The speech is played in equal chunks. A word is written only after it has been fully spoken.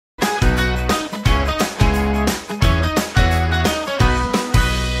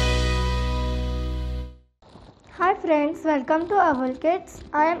friends, welcome to Owl Kids.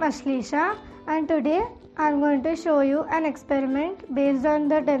 I am Ashleisha and today I am going to show you an experiment based on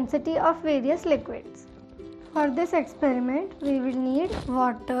the density of various liquids. For this experiment, we will need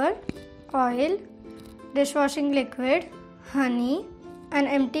water, oil, dishwashing liquid, honey, an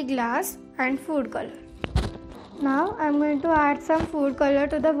empty glass and food color. Now I am going to add some food color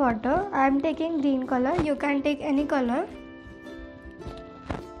to the water. I am taking green color. You can take any color.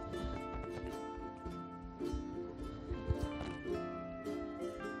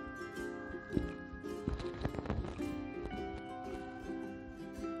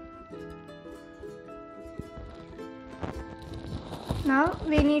 Now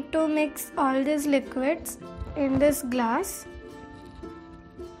we need to mix all these liquids in this glass.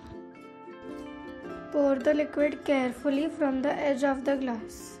 Pour the liquid carefully from the edge of the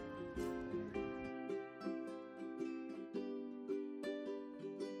glass.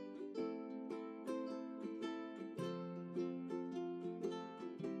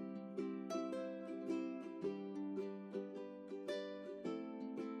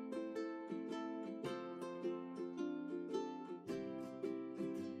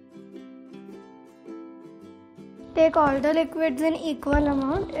 Take all the liquids in equal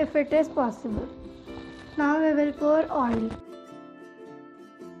amount if it is possible. Now we will pour oil.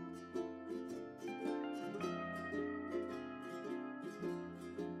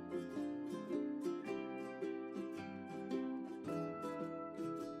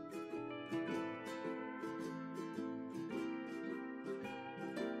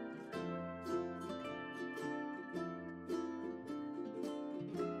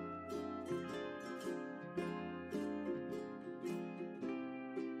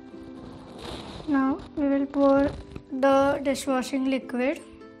 Now we will pour the dishwashing liquid.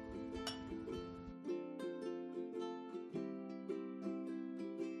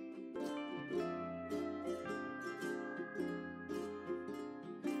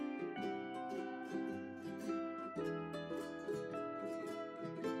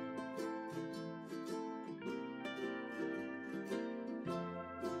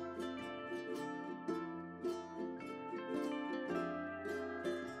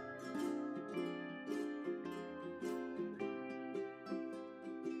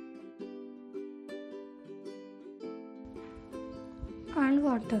 And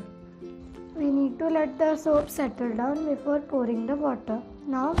water. We need to let the soap settle down before pouring the water.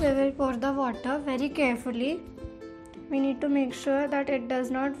 Now we will pour the water very carefully. We need to make sure that it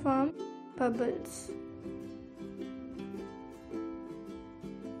does not form bubbles.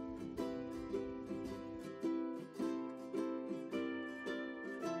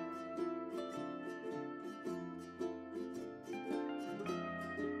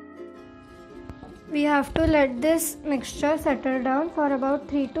 We have to let this mixture settle down for about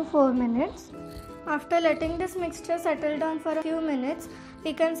 3 to 4 minutes. After letting this mixture settle down for a few minutes,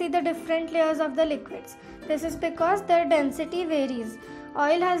 we can see the different layers of the liquids. This is because their density varies.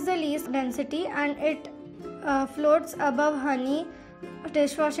 Oil has the least density and it floats above honey,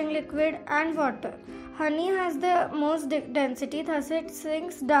 dishwashing liquid and water. Honey has the most density, thus it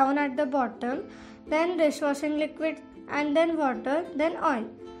sinks down at the bottom, then dishwashing liquid and then water, then oil.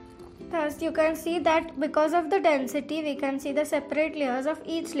 Thus, you can see that because of the density, we can see the separate layers of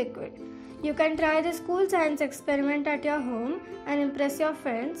each liquid. You can try this cool science experiment at your home and impress your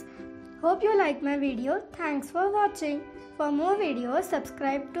friends. Hope you like my video. Thanks for watching. For more videos,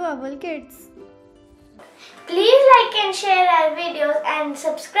 subscribe to Owl Kids. Please like and share our videos and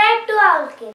subscribe to Owl Kids.